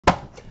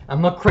I'm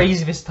not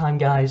crazy this time,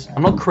 guys.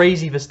 I'm not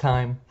crazy this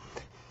time.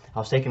 I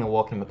was taking a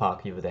walk in the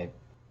park the other day,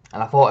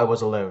 and I thought I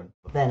was alone.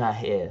 But then I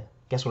hear,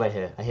 guess what I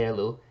hear? I hear a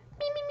little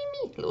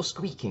me, a little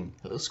squeaking,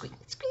 a little squeak.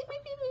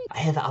 I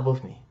hear that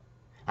above me,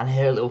 and I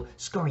hear a little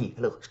scurry,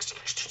 a little.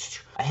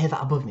 I hear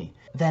that above me.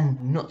 Then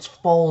nuts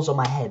falls on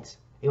my head.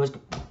 It was.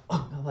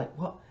 Oh, I'm like,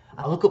 what?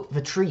 I look up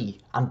the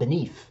tree and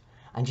beneath,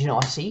 and do you know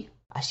what I see?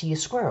 I see a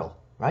squirrel,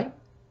 right?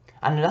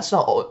 And that's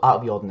not out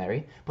of the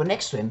ordinary, but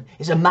next to him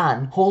is a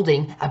man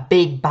holding a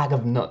big bag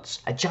of nuts,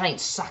 a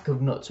giant sack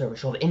of nuts over his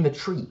shoulder, in the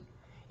tree.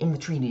 In the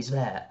tree, and he's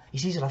there. He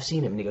sees that I've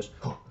seen him, and he goes,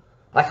 oh,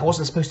 like I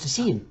wasn't supposed to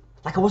see him.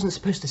 Like I wasn't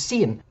supposed to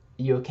see him.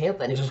 Are you okay up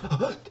there? And he goes,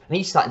 oh, and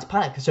he's starting to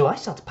panic. So I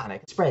start to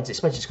panic. It spreads,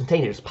 it's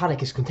contagious.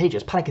 Panic is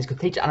contagious, panic is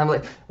contagious. And I'm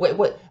like,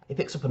 wait. He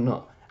picks up a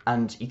nut,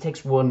 and he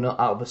takes one nut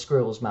out of the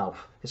squirrel's mouth.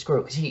 The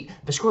squirrel, because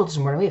the squirrel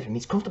doesn't run away from him.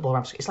 He's comfortable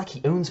around. It's like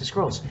he owns the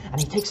squirrels. And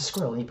he takes a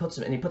squirrel and he puts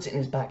it in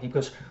his bag. He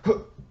goes,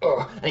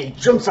 and he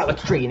jumps out of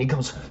the tree and he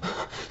goes,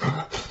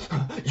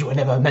 you were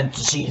never meant to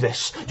see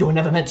this. You were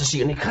never meant to see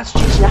it. And he starts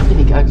chasing after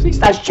me, guys. He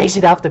starts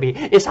chasing after me.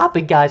 It's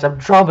happened, guys. I'm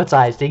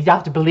traumatized. You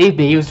have to believe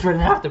me. He was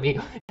running after me.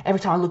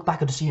 Every time I look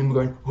back, I just see him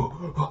going,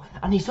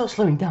 and he's not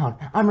slowing down.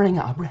 I'm running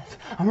out of breath.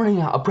 I'm running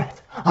out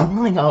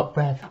of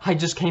breath. I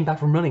just came back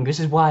from running.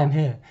 This is why I'm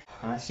here.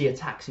 And I see a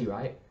taxi,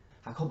 right?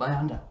 I hold my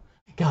hand out.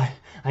 Guy,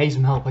 I need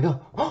some help. I go,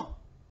 oh.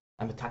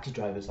 And the taxi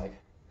driver's like,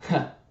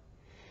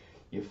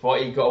 you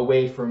thought you got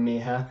away from me,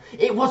 huh?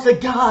 It was the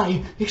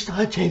guy! He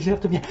started chasing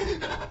after me.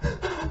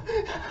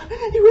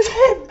 It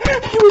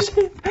was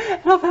him!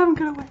 And I haven't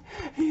got away.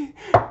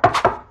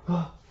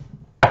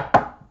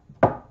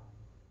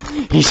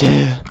 He's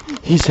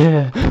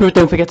here.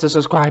 Don't forget to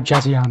subscribe,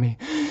 Jazzy Army.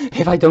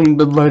 If I don't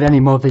upload any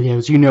more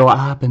videos, you know what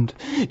happened.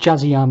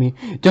 Jazzy Army,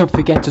 don't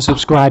forget to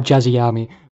subscribe, Jazzy Army.